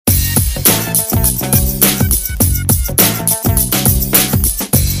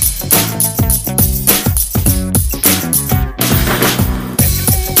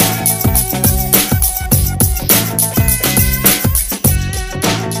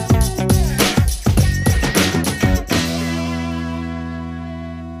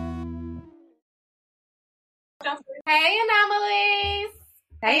Hey, Anomalies.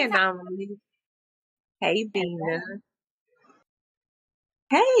 Hey, Hey, Anomaly. Hey, Hey, Bina.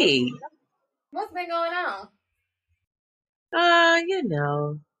 Hey. what's been going on? You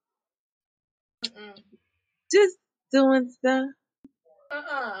know, Mm-mm. just doing stuff,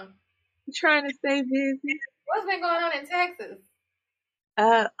 Uh-uh. trying to stay busy. What's been going on in Texas?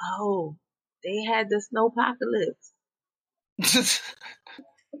 Oh, they had the snowpocalypse.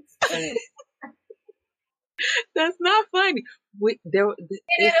 That's not funny. Did it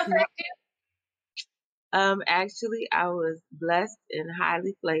It's not. affect you? Actually, I was blessed and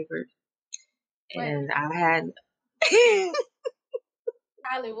highly flavored, Wait, and I had.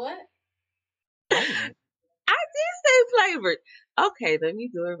 Kylie, what? Flavor. I did say flavored. Okay, let me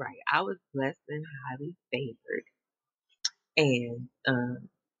do it right. I was blessed and highly favored, and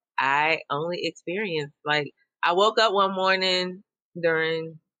I only experienced like I woke up one morning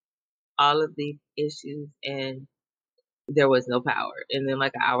during all of the issues and there was no power. And then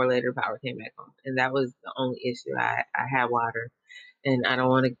like an hour later power came back on. And that was the only issue. I had water and I don't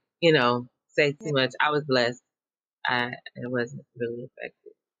want to, say Yeah. too much. I was blessed. It wasn't really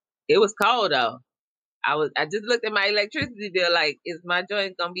affected. It was cold though. I just looked at my electricity bill like, is my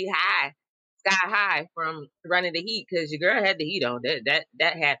joint gonna be high, sky high from running the heat? Cause your girl had the heat on. That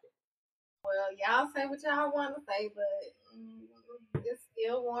happened. Well, y'all say what y'all want to say, but it's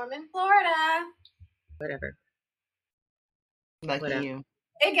still warm in Florida. Whatever. Lucky Whatever. you.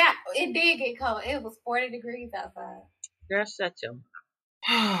 It did get cold. It was 40 degrees outside. Girl, shut your mouth.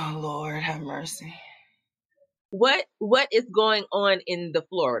 Oh, Lord, have mercy. What is going on in the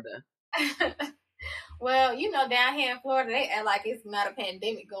Florida? Well, down here in Florida, they act like it's not a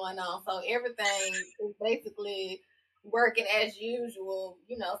pandemic going on. So everything is basically working as usual.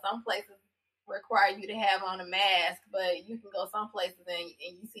 Some places require you to have on a mask, but you can go some places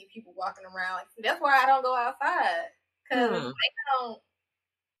and you see people walking around. That's why I don't go outside. Because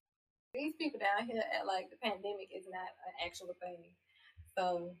these people down here act like the pandemic is not an actual thing.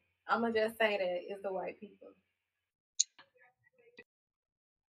 So I'm going to just say that it's the white people.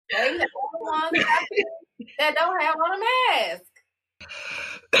 They the only ones that don't have on a mask.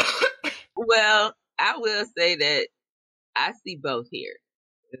 Well, I will say that I see both here.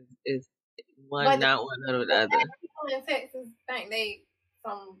 It's one But not one or the other. people in Texas think they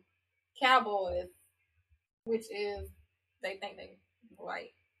some cowboys, which is they think they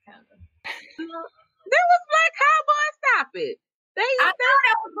white kind of. There was black cowboys. Stop it. I know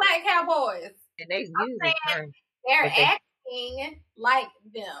that was black cowboys. And they use the term. They're but they- acting like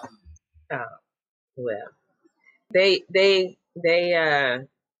them. Oh, well, they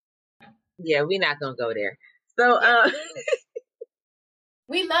yeah, we're not gonna go there. So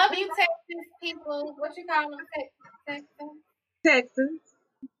We love you, Texas people. What you call them, Texans? Texans.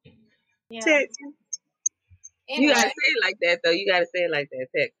 Yeah. Texans. Anyway, You gotta say it like that though. You gotta say it like that,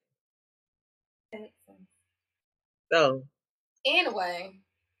 Texans. So anyway,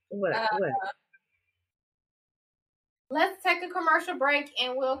 what? let's take a commercial break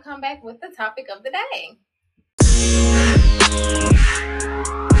and we'll come back with the topic of the day.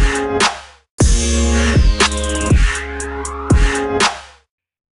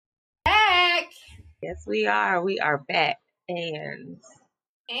 Back. Yes, we are. We are back, and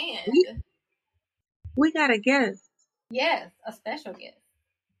we got a guest. Yes, a special guest.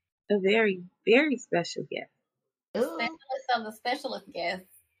 A very, very special guest. The specialist of the specialist guest.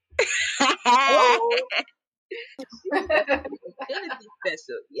 Infinity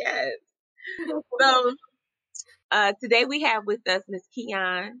special, yes. So today we have with us Miss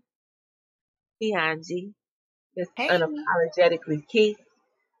Keon G, Miss Unapologetically Keith,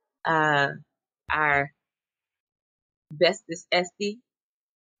 our bestest Esty,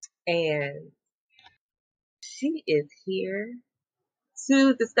 and she is here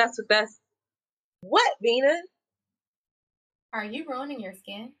to discuss with us what, Bina? Are you ruining your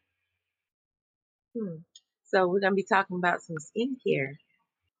skin? So we're gonna be talking about some skincare.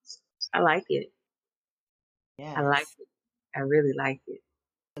 I like it. Yes. I like it. I really like it.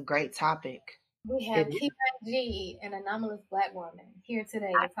 A great topic. We have Keon G, an anomalous black woman, here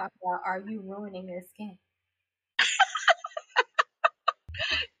today to talk about Are You Ruining Your Skin?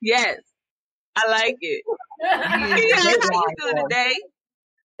 Yes, I like it. How you doing today?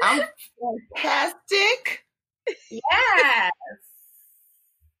 I'm fantastic. Yes.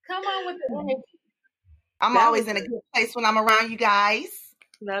 Come on with the energy. I'm always in a good place when I'm around you guys.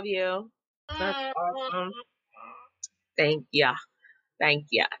 Love you. That's awesome. Thank ya. Thank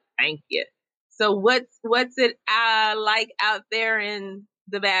ya. Thank you. So what's it like out there in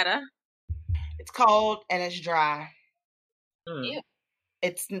Nevada? It's cold and it's dry. Yeah.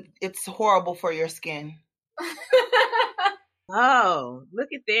 It's horrible for your skin. Oh, look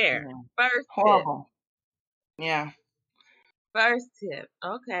at there. Yeah. First Horrible. Yeah. tip. First tip.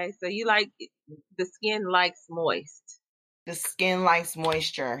 Okay, so you like the skin likes moist. The skin likes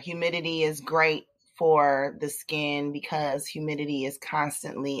moisture. Humidity is great for the skin because humidity is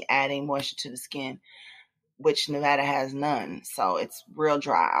constantly adding moisture to the skin, which Nevada has none. So it's real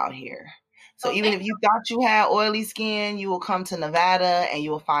dry out here. So even if you thought you had oily skin, you will come to Nevada and you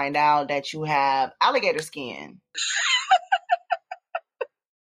will find out that you have alligator skin.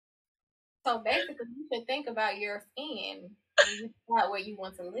 So basically, you should think about your skin when you decide where you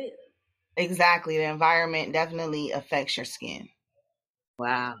want to live. Exactly. The environment definitely affects your skin.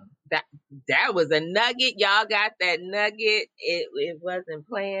 Wow. That was a nugget. Y'all got that nugget. It wasn't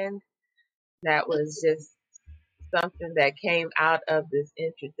planned. That was just something that came out of this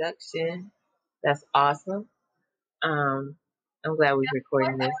introduction. That's awesome. I'm glad we're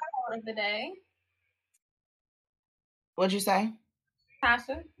recording this. Quote of the day. What'd you say?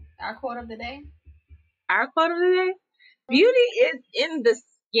 Tasha, our quote of the day. Our quote of the day: beauty is in the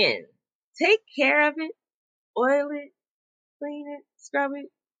skin. Take care of it, oil it, clean it, scrub it,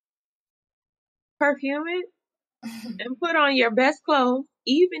 perfume it, and put on your best clothes,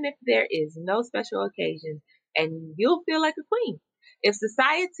 even if there is no special occasion, and you'll feel like a queen. If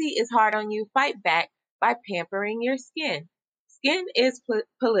society is hard on you, fight back by pampering your skin. Skin is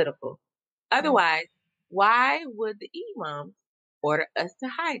political. Otherwise, why would the imams order us to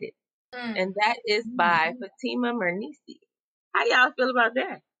hide it? And that is by Fatima Mernisi. How y'all feel about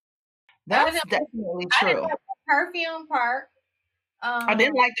that? That's definitely true. I didn't like the perfume part. I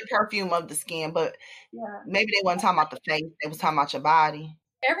didn't like the perfume of the skin, but maybe they weren't talking about the face. They was talking about your body.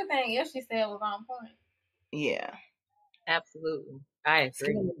 Everything else she said was on point. Yeah. Absolutely. I agree.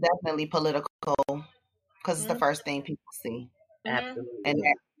 Skin is definitely political because it's the first thing people see. Absolutely. And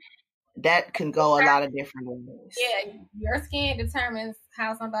that can go a lot of different ways. Yeah, your skin determines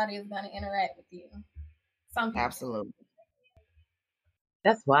how somebody is going to interact with you. Absolutely.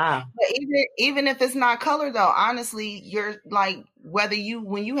 That's wild. But even if it's not color though, honestly, you're like when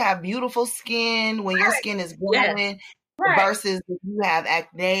you have beautiful skin, when your skin is glowing, versus if you have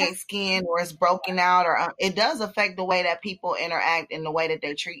acneic skin or it's broken out, or it does affect the way that people interact and the way that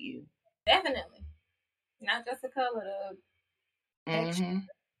they treat you. Definitely, not just the color.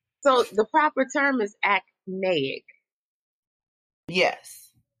 So the proper term is acneic. Yes.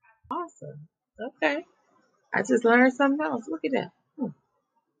 Awesome. Okay. I just learned something else. Look at that.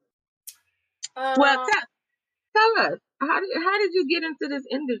 Well, tell us, how did you get into this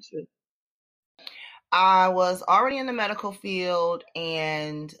industry? I was already in the medical field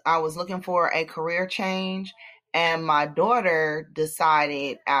and I was looking for a career change. And my daughter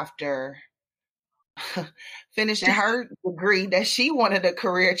decided after finishing her degree that she wanted a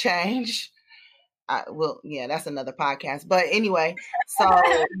career change. That's another podcast. But anyway, so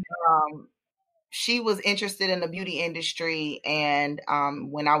she was interested in the beauty industry. And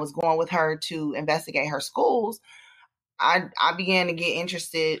when I was going with her to investigate her schools, I began to get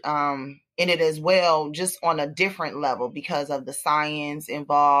interested in it as well, just on a different level because of the science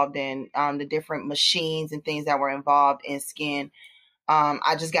involved and the different machines and things that were involved in skin.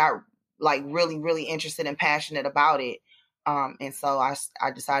 I just got like really, really interested and passionate about it. And so I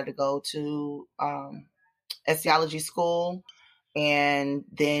decided to go to estheology school and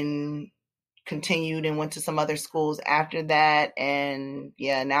then continued and went to some other schools after that. And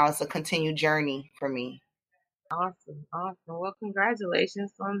now it's a continued journey for me. Awesome. Well,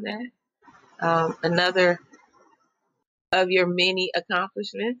 congratulations on that. Another of your many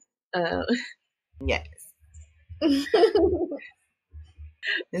accomplishments. Yes.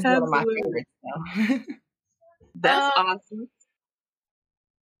 This is one of my favorites, though. That's awesome.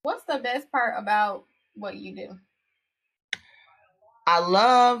 What's the best part about what you do? I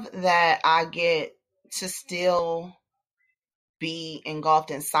love that I get to still be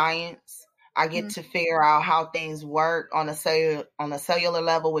engulfed in science. I get to figure out how things work on a cellular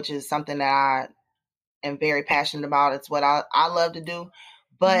level, which is something that I am very passionate about. It's what I love to do.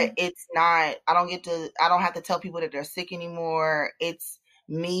 But it's not, I don't have to tell people that they're sick anymore. It's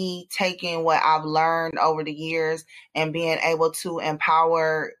me taking what I've learned over the years and being able to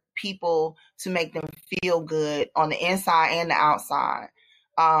empower people to make them feel good on the inside and the outside.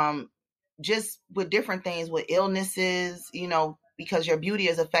 Just with different things, with illnesses, because your beauty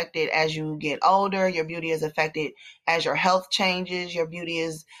is affected as you get older. Your beauty is affected as your health changes. Your beauty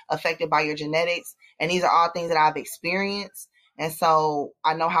is affected by your genetics. And these are all things that I've experienced. And so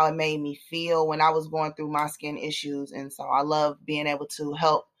I know how it made me feel when I was going through my skin issues. And so I love being able to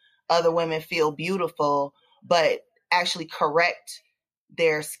help other women feel beautiful, but actually correct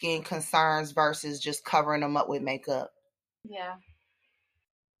their skin concerns versus just covering them up with makeup. Yeah.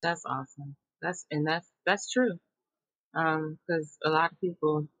 That's awesome. That's true. Because a lot of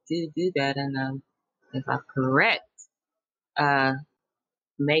people do that, and if I'm correct, uh,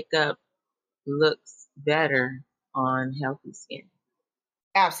 makeup looks better on healthy skin.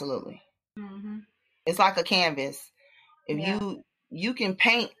 Absolutely. Mm-hmm. It's like a canvas. If Yeah. you can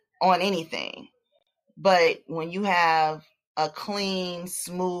paint on anything, but when you have a clean,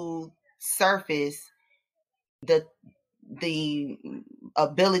 smooth surface, the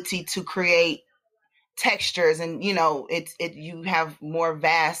ability to create textures, and you have more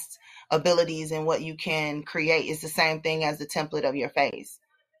vast abilities in what you can create. It's the same thing as the template of your face.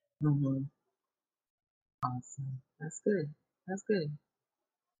 Mm-hmm. Awesome. That's good. That's good.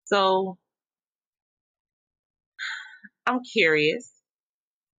 So I'm curious,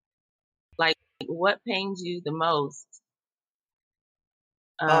 like, what pains you the most?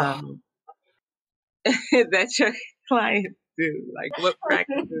 Oh, That your clients do? Like, what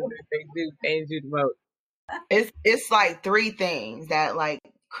practices that they do pains you the most? it's like three things that like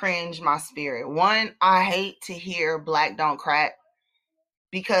cringe my spirit. One, I hate to hear black don't crack,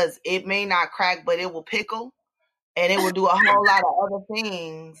 because it may not crack, but it will pickle, and it will do a whole lot of other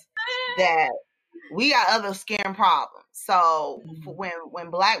things that we got other skin problems. So when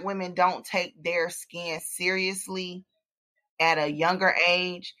black women don't take their skin seriously at a younger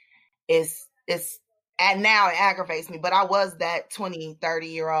age, it's and now it aggravates me. But I was that 20,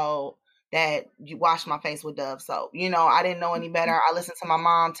 30-year-old that you wash my face with Dove soap. I didn't know any better. I listened to my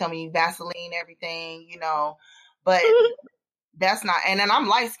mom tell me Vaseline everything, but that's not, and then I'm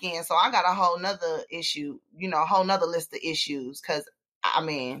light skinned, so I got a whole nother issue, a whole nother list of issues, because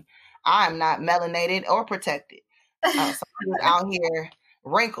I'm not melanated or protected. So I'm just out here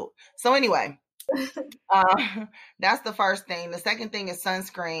wrinkled. So anyway, that's the first thing. The second thing is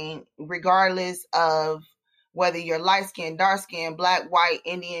sunscreen, regardless of whether you're light skinned, dark skinned, black, white,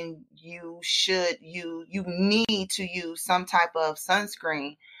 Indian, you need to use some type of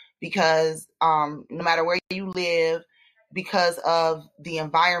sunscreen, because no matter where you live, because of the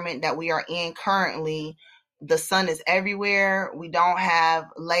environment that we are in currently, the sun is everywhere. We don't have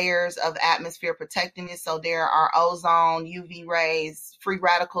layers of atmosphere protecting it. So there are ozone, UV rays, free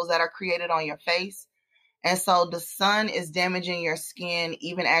radicals that are created on your face. And so the sun is damaging your skin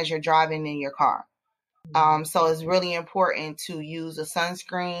even as you're driving in your car. So it's really important to use a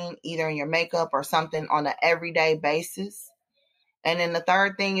sunscreen either in your makeup or something on an everyday basis. And then the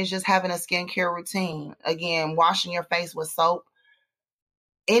third thing is just having a skincare routine. Again, washing your face with soap.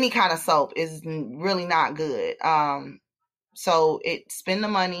 Any kind of soap is really not good. So spend the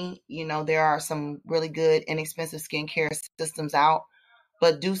money. There are some really good, inexpensive skincare systems out,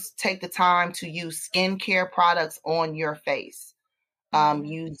 but do take the time to use skincare products on your face.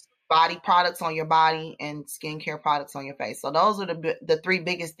 Use body products on your body and skincare products on your face. So those are the three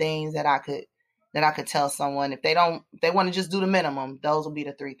biggest things that I could tell someone if they want to just do the minimum. Those will be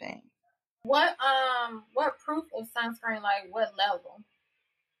the three things. What proof of sunscreen? Like what level?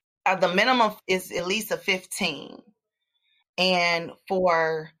 The minimum is at least a 15, and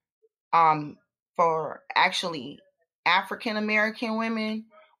for actually African American women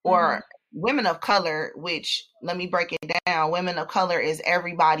or women of color, which let me break it down. Women of color is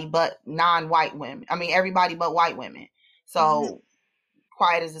everybody but non-white women. I mean, everybody but white women. So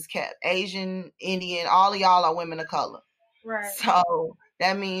quiet as it's kept. Asian, Indian, all of y'all are women of color. Right. So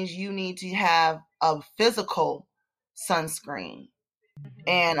that means you need to have a physical sunscreen.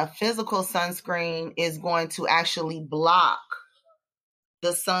 And a physical sunscreen is going to actually block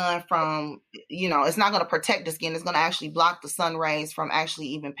the sun from, it's not going to protect the skin. It's going to actually block the sun rays from actually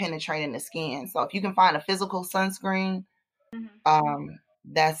even penetrating the skin. So if you can find a physical sunscreen,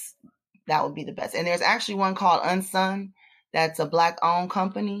 that would be the best. And there's actually one called Unsun that's a black owned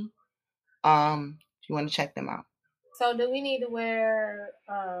company. If you want to check them out. So do we need to wear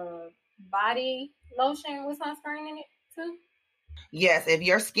body lotion with sunscreen in it too? Yes, if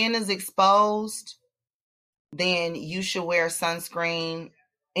your skin is exposed, then you should wear sunscreen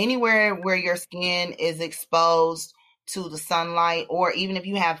anywhere where your skin is exposed to the sunlight, or even if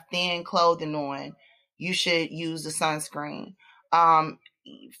you have thin clothing on, you should use the sunscreen.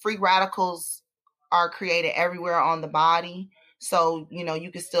 Free radicals are created everywhere on the body. So,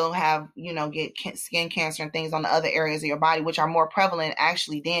 you can still have, get skin cancer and things on the other areas of your body, which are more prevalent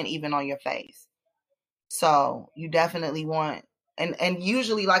actually than even on your face. So you definitely want, and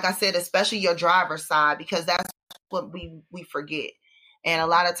usually, like I said, especially your driver's side, because that's what we forget. And a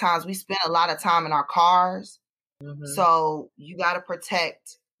lot of times we spend a lot of time in our cars. So you got to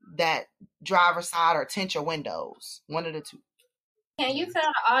protect that driver's side or tint your windows. One of the two. Can you tell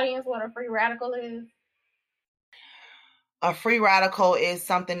the audience what a free radical is? A free radical is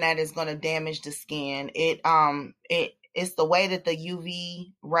something that is going to damage the skin. It's the way that the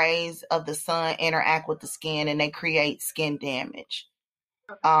UV rays of the sun interact with the skin, and they create skin damage.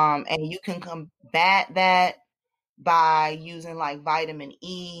 And you can combat that by using like vitamin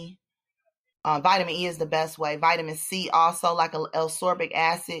E. Vitamin E is the best way. Vitamin C also, like ascorbic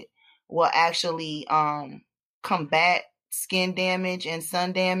acid, will actually combat skin damage and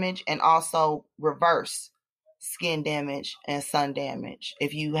sun damage, and also reverse skin damage and sun damage.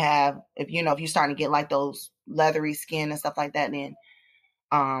 If you're starting to get like those leathery skin and stuff like that, then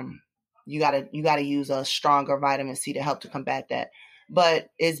you gotta use a stronger vitamin C to help to combat that. But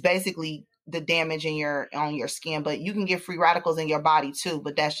it's basically the damage on your skin. But you can get free radicals in your body too,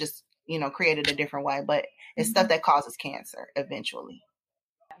 but that's just created a different way. But it's stuff that causes cancer eventually.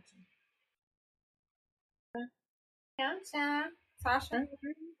 Gotcha. Tasha?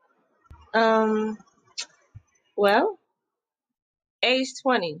 Well, age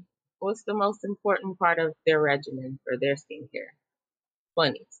 20. What's the most important part of their regimen for their skincare?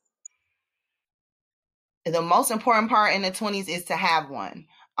 20s. The most important part in the 20s is to have one.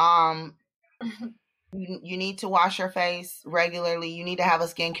 You need to wash your face regularly. You need to have a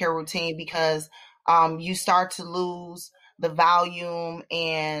skincare routine because you start to lose the volume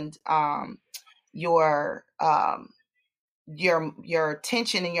and your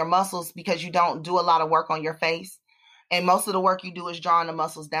tension in your muscles because you don't do a lot of work on your face. And most of the work you do is drawing the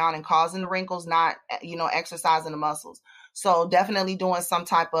muscles down and causing the wrinkles, not exercising the muscles. So definitely doing some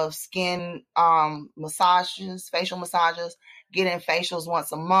type of skin massages, facial massages, getting facials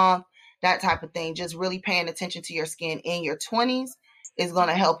once a month, that type of thing. Just really paying attention to your skin in your 20s is going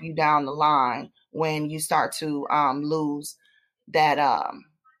to help you down the line when you start to lose the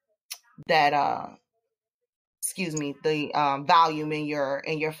volume in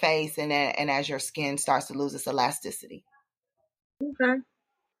your face, and as your skin starts to lose its elasticity. Okay.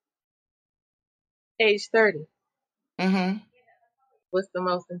 Age 30. What's the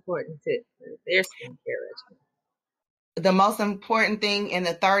most important tip for their skincare regimen? The most important thing in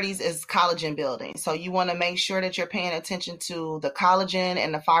the 30s is collagen building. So you want to make sure that you're paying attention to the collagen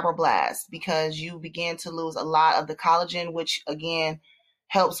and the fibroblasts, because you begin to lose a lot of the collagen, which again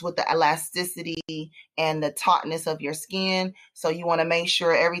helps with the elasticity and the tautness of your skin. So you want to make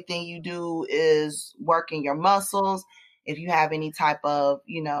sure everything you do is working your muscles. If you have any type of,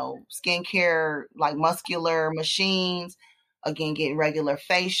 skincare, like muscular machines, again, getting regular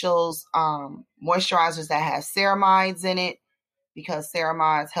facials, moisturizers that have ceramides in it, because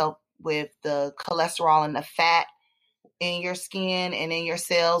ceramides help with the cholesterol and the fat in your skin and in your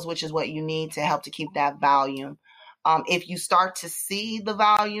cells, which is what you need to help to keep that volume. If you start to see the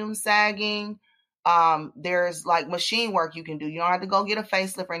volume sagging, there's like machine work you can do. You don't have to go get a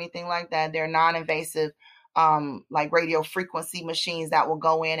facelift or anything like that. They're non-invasive, like radio frequency machines that will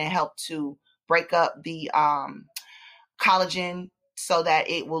go in and help to break up the collagen so that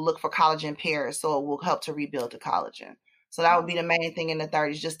it will look for collagen pairs. So it will help to rebuild the collagen. So that would be the main thing in the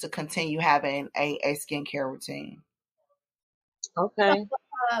 30s, just to continue having a skincare routine. Okay.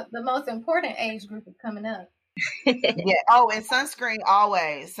 The most important age group is coming up. Yeah. Oh, and sunscreen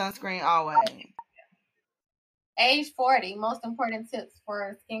always. Age 40, most important tips for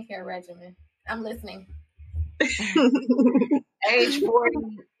a skincare regimen. I'm listening. Age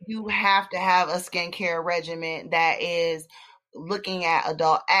 40, you have to have a skincare regimen that is looking at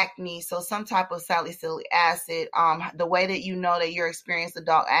adult acne. So some type of salicylic acid. The way that you know that you're experiencing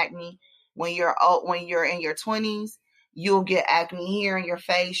adult acne when you're in your 20s, you'll get acne here in your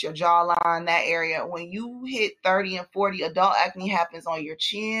face, your jawline, that area. When you hit 30 and 40, adult acne happens on your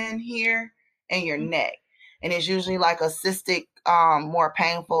chin here and your neck. And it's usually like a cystic, more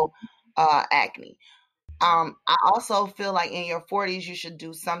painful acne. I also feel like in your 40s, you should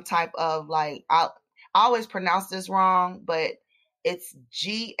do some type of like, I always pronounce this wrong, but it's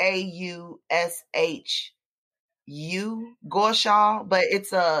Gausshu, gua sha, but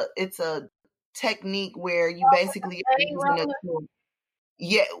it's a technique where you basically are using a tool.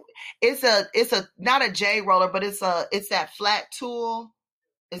 Yeah, it's a not a J roller, but it's that flat tool.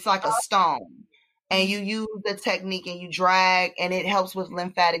 It's like a stone. And you use the technique and you drag, and it helps with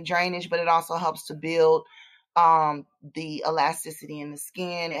lymphatic drainage, but it also helps to build the elasticity in the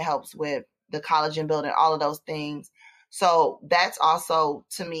skin. It helps with the collagen building, all of those things. So that's also,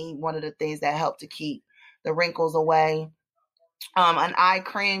 to me, one of the things that help to keep the wrinkles away. An eye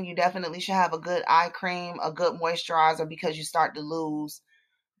cream, you definitely should have a good eye cream, a good moisturizer, because you start to lose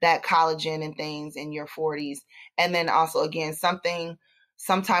that collagen and things in your 40s. And then also, again, some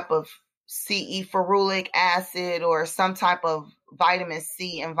type of CE ferulic acid or some type of vitamin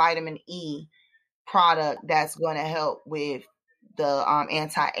C and vitamin E product that's going to help with the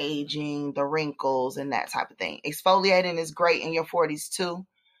anti-aging, the wrinkles, and that type of thing. Exfoliating is great in your 40s too,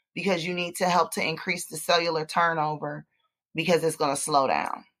 because you need to help to increase the cellular turnover because it's going to slow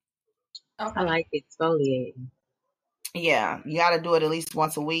down. Okay. I like exfoliating. Yeah, you got to do it at least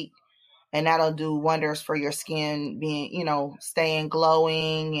once a week, and that'll do wonders for your skin being, staying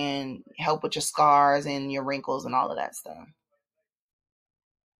glowing and help with your scars and your wrinkles and all of that stuff.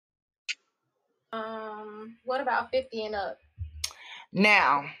 What about 50 and up?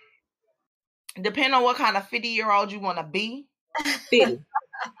 Now, depending on what kind of 50-year-old you want to be. 50.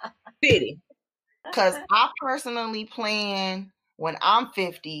 Because I personally plan when I'm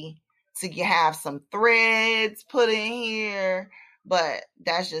 50 to have some threads put in here, but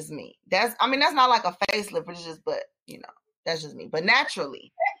that's just me. That's not like a facelift, it's just, that's just me. But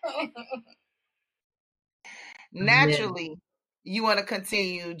naturally, you want to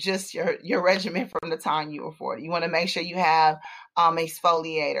continue just your regimen from the time you were 40. You want to make sure you have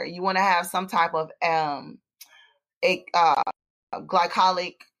exfoliator. You want to have some type of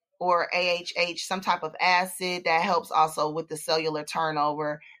glycolic or AHH, some type of acid that helps also with the cellular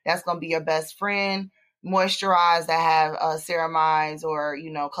turnover. That's going to be your best friend. Moisturize that have ceramides or,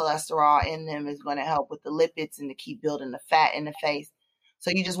 cholesterol in them is going to help with the lipids and to keep building the fat in the face.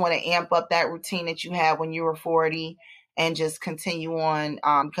 So you just want to amp up that routine that you had when you were 40 and just continue on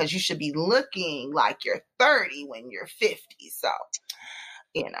because you should be looking like you're 30 when you're 50. So,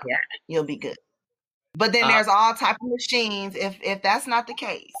 you'll be good. But then there's all type of machines. If that's not the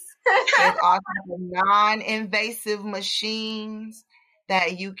case, there's all type of non-invasive machines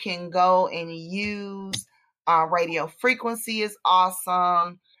that you can go and use. Radio frequency is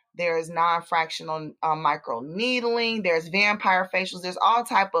awesome. There's non-fractional micro needling. There's vampire facials. There's all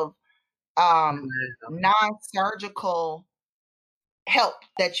type of non-surgical help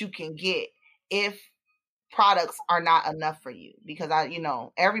that you can get if products are not enough for you, because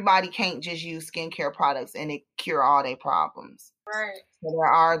everybody can't just use skincare products and it cure all their problems. Right. So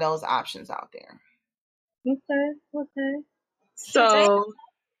there are those options out there. Okay. So,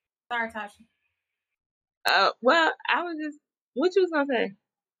 sorry, Tasha. Well, what you was gonna say?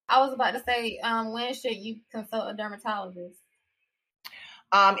 I was about to say, when should you consult a dermatologist?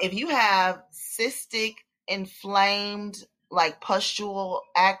 If you have cystic, inflamed, like pustule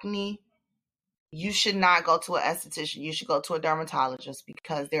acne, you should not go to an esthetician. You should go to a dermatologist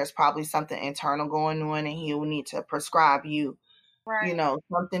because there's probably something internal going on and he will need to prescribe you,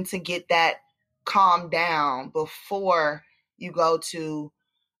 something to get that calmed down before you go to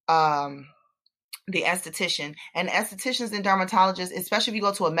the esthetician. And estheticians and dermatologists, especially if you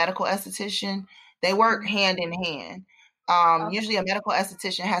go to a medical esthetician, they work hand in hand. Usually a medical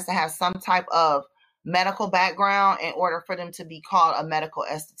esthetician has to have some type of medical background in order for them to be called a medical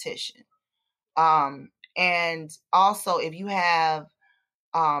esthetician. And also if you have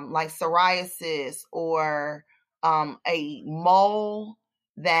like psoriasis or a mole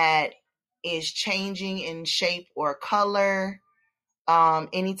that is changing in shape or color,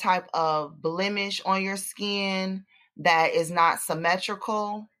 any type of blemish on your skin that is not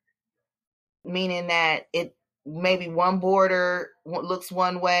symmetrical, meaning that it maybe one border looks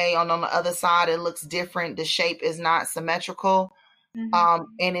one way, on the other side it looks different, the shape is not symmetrical. Mm-hmm.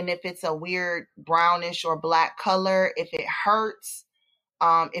 And then if it's a weird brownish or black color, if it hurts,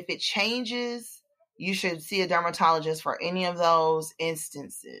 if it changes, you should see a dermatologist for any of those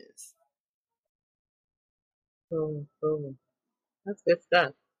instances. Cool. That's good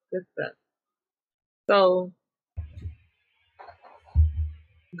stuff. So,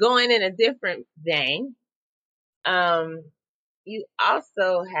 going in a different vein, you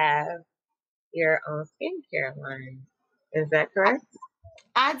also have your own skincare line. Is that correct?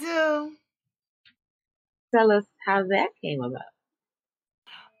 I do. Tell us how that came about.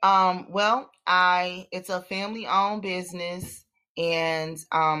 Well, it's a family-owned business, and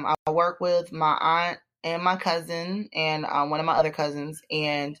I work with my aunt and my cousin and one of my other cousins.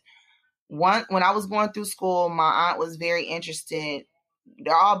 And when I was going through school, my aunt was very interested.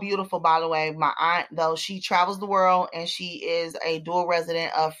 They're all beautiful, by the way. My aunt, though, she travels the world, and she is a dual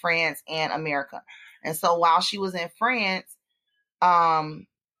resident of France and America. And so while she was in France, and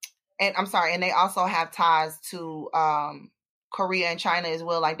they also have ties to Korea and China as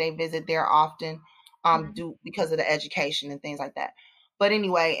well. Like they visit there often, because of the education and things like that. But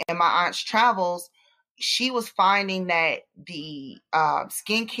anyway, in my aunt's travels, she was finding that the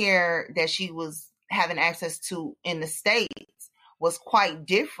skincare that she was having access to in the States was quite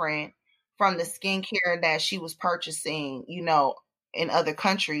different from the skincare that she was purchasing, in other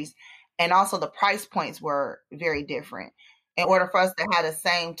countries. and also the price points were very different. In order for us to have the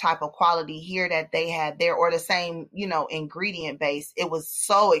same type of quality here that they had there, or the same, ingredient base, it was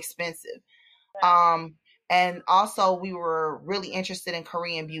so expensive. And also we were really interested in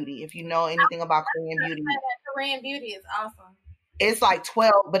Korean beauty. If you know anything about Korean beauty, Korean beauty is awesome. It's like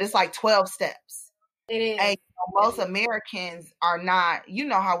 12, but it's like 12 steps. It is. And most Americans are not, you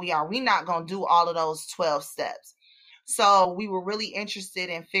know how we are. We're not going to do all of those 12 steps. So we were really interested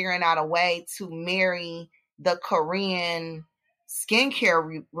in figuring out a way to marry the Korean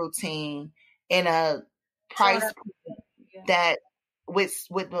skincare routine in a price that with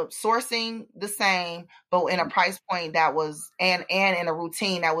the sourcing the same, but in a price point that was and in a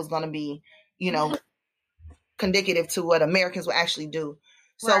routine that was going to be, conducive to what Americans would actually do.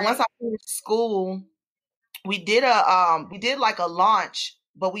 So once I finished school, we did like a launch,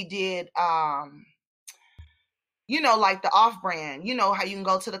 but we did like the off brand, how you can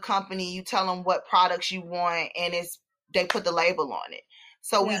go to the company, you tell them what products you want, and they put the label on it.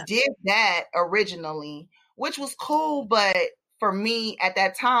 So we did that originally, which was cool. But for me at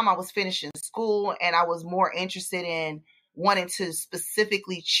that time, I was finishing school and I was more interested in wanting to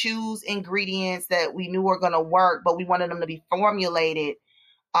specifically choose ingredients that we knew were going to work, but we wanted them to be formulated.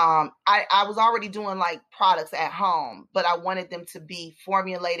 I was already doing like products at home, but I wanted them to be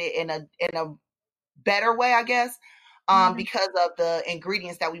formulated in a better way, I guess, because of the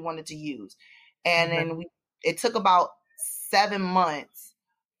ingredients that we wanted to use. And then it took about 7 months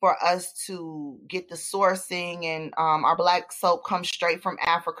for us to get the sourcing, and our black soap comes straight from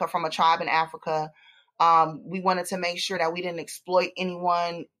Africa, from a tribe in Africa. We wanted to make sure that we didn't exploit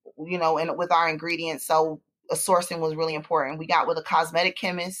anyone, and with our ingredients. So sourcing was really important. We got with a cosmetic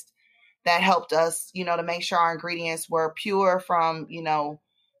chemist that helped us, to make sure our ingredients were pure from,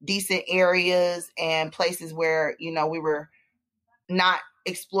 decent areas and places where, we were not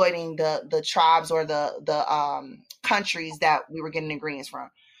exploiting the tribes or the countries that we were getting ingredients from.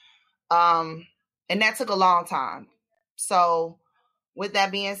 And that took a long time. So with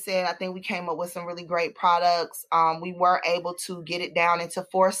that being said, I think we came up with some really great products. We were able to get it down into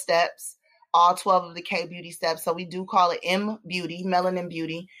 4 steps, all 12 of the K beauty steps. So we do call it M beauty, melanin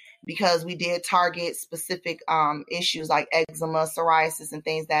beauty, because we did target specific issues like eczema, psoriasis, and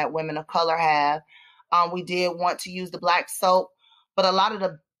things that women of color have. We did want to use the black soap, but a lot of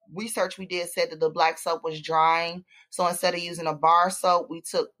the research we did said that the black soap was drying. So instead of using a bar soap, we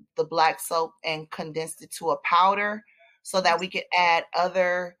took the black soap and condensed it to a powder so that we could add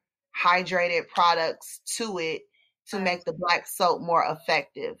other hydrated products to it to make the black soap more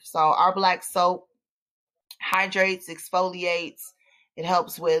effective. So our black soap hydrates, exfoliates. It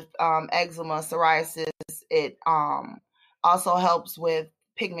helps with eczema, psoriasis. It also helps with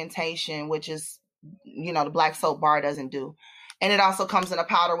pigmentation, which is, the black soap bar doesn't do. And it also comes in a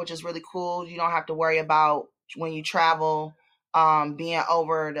powder, which is really cool. You don't have to worry about when you travel being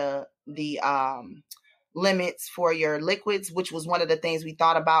over the limits for your liquids, which was one of the things we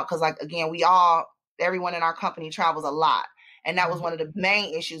thought about. Because, like, again, everyone in our company travels a lot. And that was one of the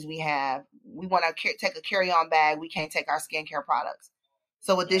main issues we have. We want to take a carry-on bag. We can't take our skincare products.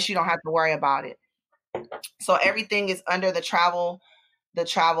 So with this, you don't have to worry about it. So everything is under the travel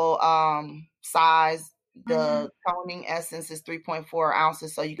size. The toning essence is 3.4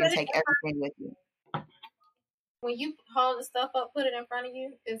 ounces, so you can take everything with you. When you hold the stuff up, put it in front of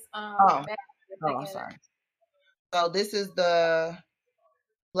you. It's I'm sorry. So this is the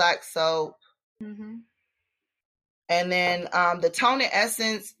black soap. And then the toning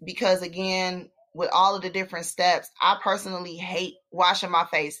essence, because again, with all of the different steps, I personally hate washing my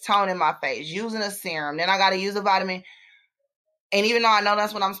face, toning my face, using a serum. Then I got to use a vitamin. And even though I know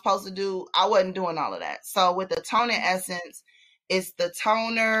that's what I'm supposed to do, I wasn't doing all of that. So with the toning essence, it's the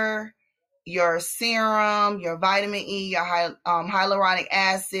toner, your serum, your vitamin E, your hyaluronic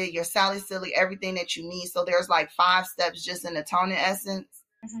acid, your salicylic, everything that you need. So there's like 5 steps just in the toning essence.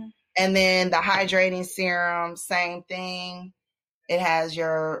 And then the hydrating serum, same thing. It has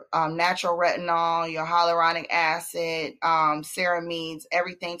your natural retinol, your hyaluronic acid, ceramides,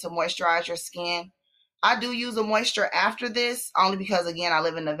 everything to moisturize your skin. I do use a moisture after this, only because, again, I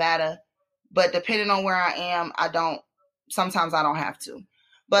live in Nevada. But depending on where I am, sometimes I don't have to.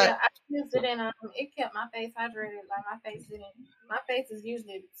 But yeah, I used it and it kept my face hydrated. Like my face is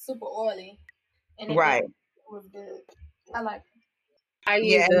usually super oily. And it was good. I like it. I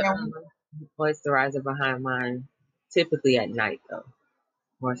use a moisturizer behind mine, typically at night, though.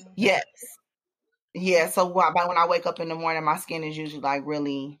 More so. Yes. Yeah, so when I wake up in the morning, my skin is usually like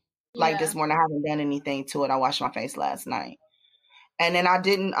really, like this morning, I haven't done anything to it. I washed my face last night. And then I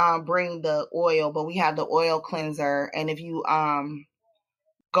didn't bring the oil, but we have the oil cleanser. And if you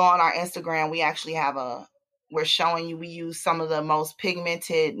go on our Instagram, we actually have we're showing you, we use some of the most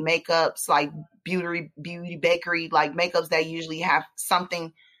pigmented makeups, like beauty bakery, like makeups that usually have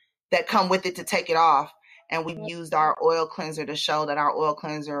something that come with it to take it off. And we've used our oil cleanser to show that our oil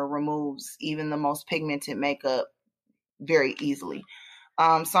cleanser removes even the most pigmented makeup very easily.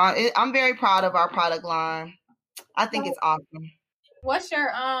 So I'm very proud of our product line. I think it's awesome. What's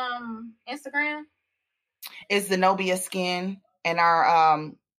your Instagram? It's Zenobia Skin, and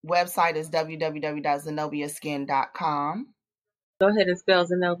our website is www.zenobiaskin.com. Go ahead and spell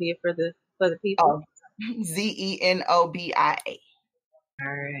Zenobia for the people. Zenobia. All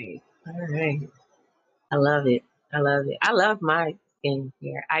right. I love it. I love my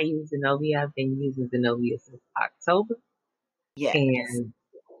skincare. I use Zenobia. I've been using Zenobia since October. Yes. And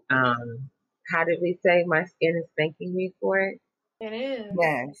how did we say my skin is thanking me for it? It is.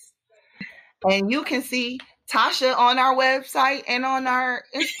 Yes. And you can see Tasha on our website and on our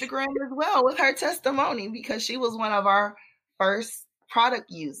Instagram as well with her testimony, because she was one of our first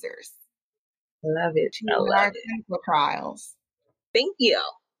product users. I love it. She was in our clinical trials. Thank you.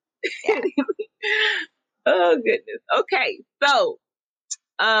 Yeah. Oh goodness. Okay. So,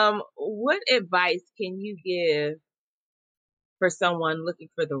 what advice can you give for someone looking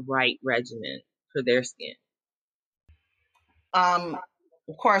for the right regimen for their skin? Of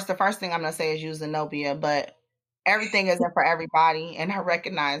course, the first thing I'm going to say is use Zenobia, but everything isn't for everybody, and I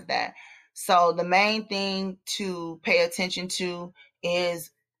recognize that. So the main thing to pay attention to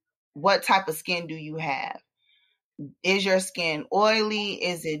is, what type of skin do you have? Is your skin oily?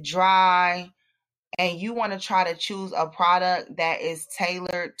 Is it dry? And you want to try to choose a product that is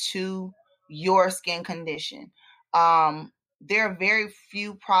tailored to your skin condition. There are very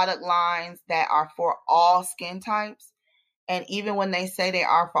few product lines that are for all skin types. And even when they say they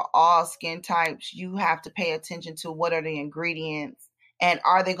are for all skin types, you have to pay attention to what are the ingredients and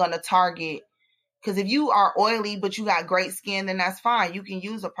are they going to target. Because if you are oily but you got great skin, then that's fine. You can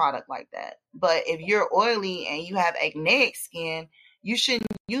use a product like that. But if you're oily and you have acneic skin, you shouldn't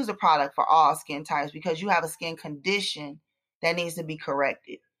use a product for all skin types because you have a skin condition that needs to be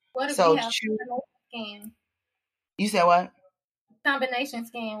corrected. What if you have combination skin? You said what? Combination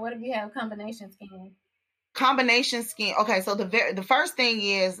skin. What if you have combination skin? Combination skin. Okay, so the first thing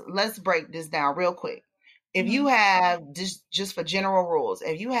is, let's break this down real quick. If you have, just for general rules,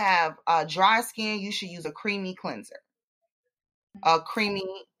 if you have dry skin, you should use a creamy cleanser, a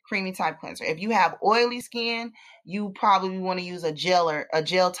creamy type cleanser. If you have oily skin, you probably want to use a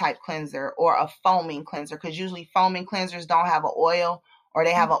gel type cleanser or a foaming cleanser, because usually foaming cleansers don't have an oil, or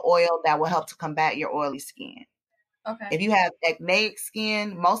they have an oil that will help to combat your oily skin. Okay. If you have acneic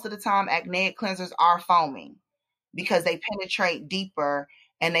skin, most of the time acneic cleansers are foaming because they penetrate deeper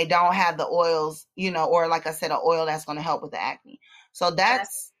and they don't have the oils, or like I said, an oil that's going to help with the acne. So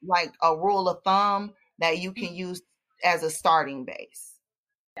that's like a rule of thumb that you can use as a starting base.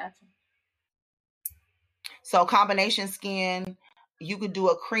 Gotcha. So combination skin, you could do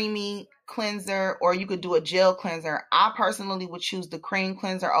a creamy cleanser or you could do a gel cleanser. I personally would choose the cream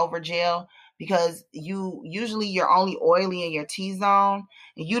cleanser over gel, because you're only oily in your T-zone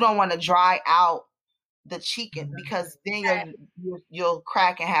and you don't want to dry out the cheek, because then you'll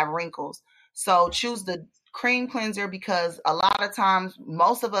crack and have wrinkles. So choose the cream cleanser, because a lot of times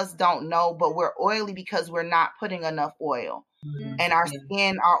most of us don't know, but we're oily because we're not putting enough oil. And our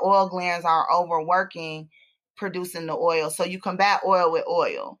skin, our oil glands are overworking producing the oil. So you combat oil with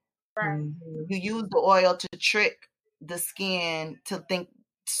oil. Right. You use the oil to trick the skin to think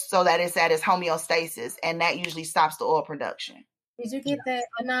so that it's at its homeostasis, and that usually stops the oil production. Did you get that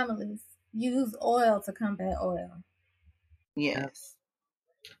anomalous? Use oil to combat oil. Yes.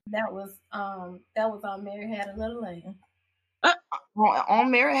 That was on Mary Had a Little Lamb. On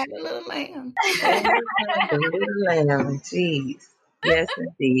Mary Had a Little Lamb. A little lamb, jeez. Yes,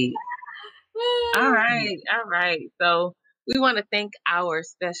 indeed. All right. So we want to thank our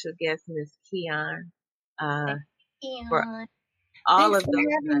special guest, Miss Keon, for all of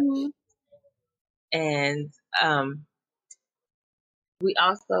those. And we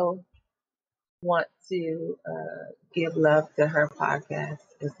also want to give love to her podcast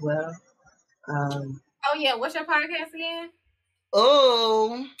as well. Oh yeah, what's your podcast again?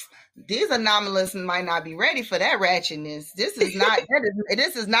 Oh, these anomalous might not be ready for that ratchetness. This is not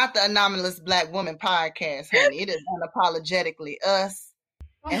this is not the Anomalous Black Woman podcast, honey. It is unapologetically us,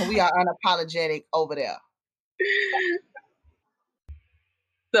 and we are unapologetic over there.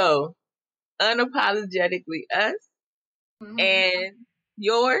 So, unapologetically us, and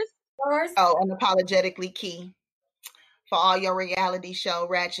yours. Oh, unapologetically Key, for all your reality show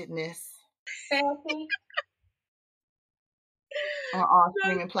ratchetness. Sassy. on all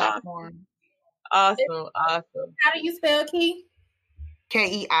streaming That's platforms. awesome. Awesome. How do you spell Key?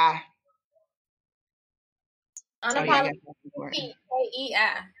 KEI. Oh yeah, I got Unapologetic that important. Key.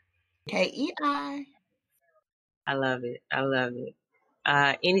 KEI. KEI. I love it. I love it.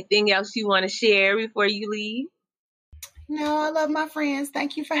 Anything else you want to share before you leave? No, I love my friends.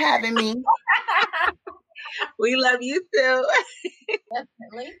 Thank you for having me. We love you too.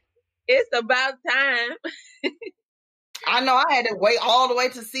 Definitely. It's about time. I know I had to wait all the way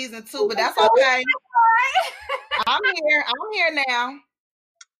to season 2, but that's okay. I'm here now.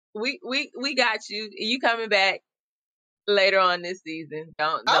 We got you. You coming back later on this season.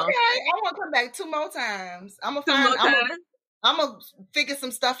 Don't. Okay, I'm gonna come back 2 more times. I'm gonna figure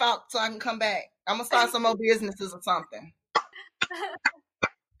some stuff out so I can come back. I'm gonna start some more businesses or something.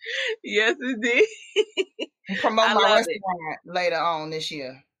 Yes, indeed. And promote my restaurant later on this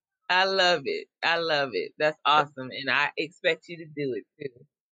year. I love it. I love it. That's awesome. And I expect you to do it too.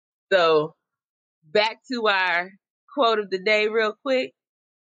 So back to our quote of the day real quick.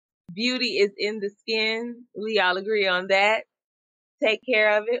 Beauty is in the skin. We all agree on that. Take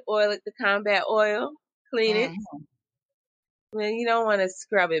care of it. Oil it to combat oil. Clean it. Well, you don't want to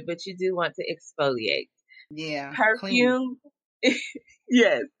scrub it, but you do want to exfoliate. Yeah. Perfume.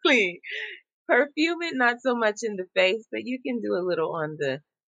 Yes, clean. Perfume it, not so much in the face, but you can do a little on the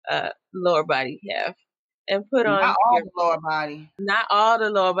lower body half. And put on not all the lower body. Not all the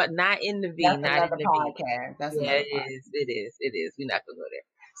lower body, not in the V. That's not another in the podcast. That's yeah, another it podcast. is. It is. It is. We're not gonna go there.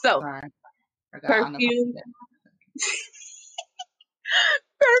 So perfume.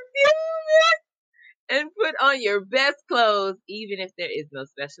 Perfume and put on your best clothes, even if there is no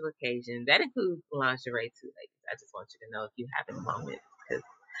special occasion. That includes lingerie too, ladies. I just want you to know if you have a moment, because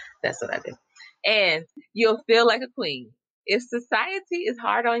that's what I do. And you'll feel like a queen. If society is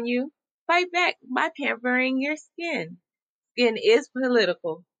hard on you, fight back by pampering your skin. Skin is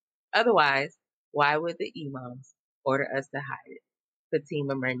political. Otherwise, why would the imams order us to hide it?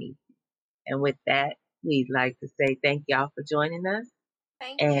 Fatima Mernissi. And with that, we'd like to say thank y'all for joining us.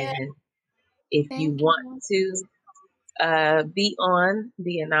 Thank you. If you want to be on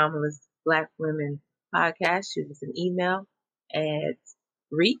the Anomalous Black Women podcast, shoot us an email at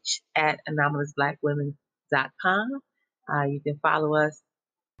reach@anomalousblackwomen.com. You can follow us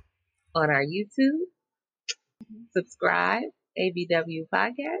on our YouTube, subscribe, ABW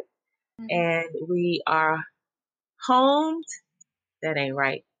Podcast, and we are homed. That ain't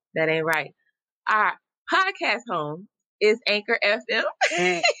right. Our podcast home is Anchor FM.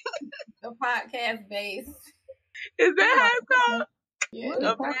 The podcast base. Is that how it's called? Yeah. It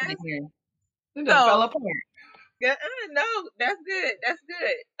fell apart. No, that's good. That's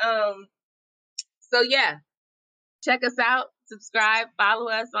good. So yeah, check us out, subscribe, follow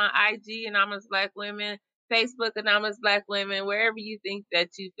us on IG, Anomalous Black Women, Facebook, Anomalous Black Women, wherever you think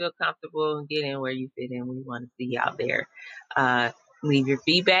that you feel comfortable and get in where you fit in. We want to see you out there. Leave your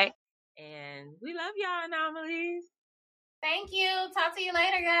feedback, and we love y'all, Anomalies. Thank you. Talk to you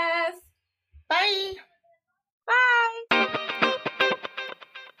later, guys. Bye. Bye.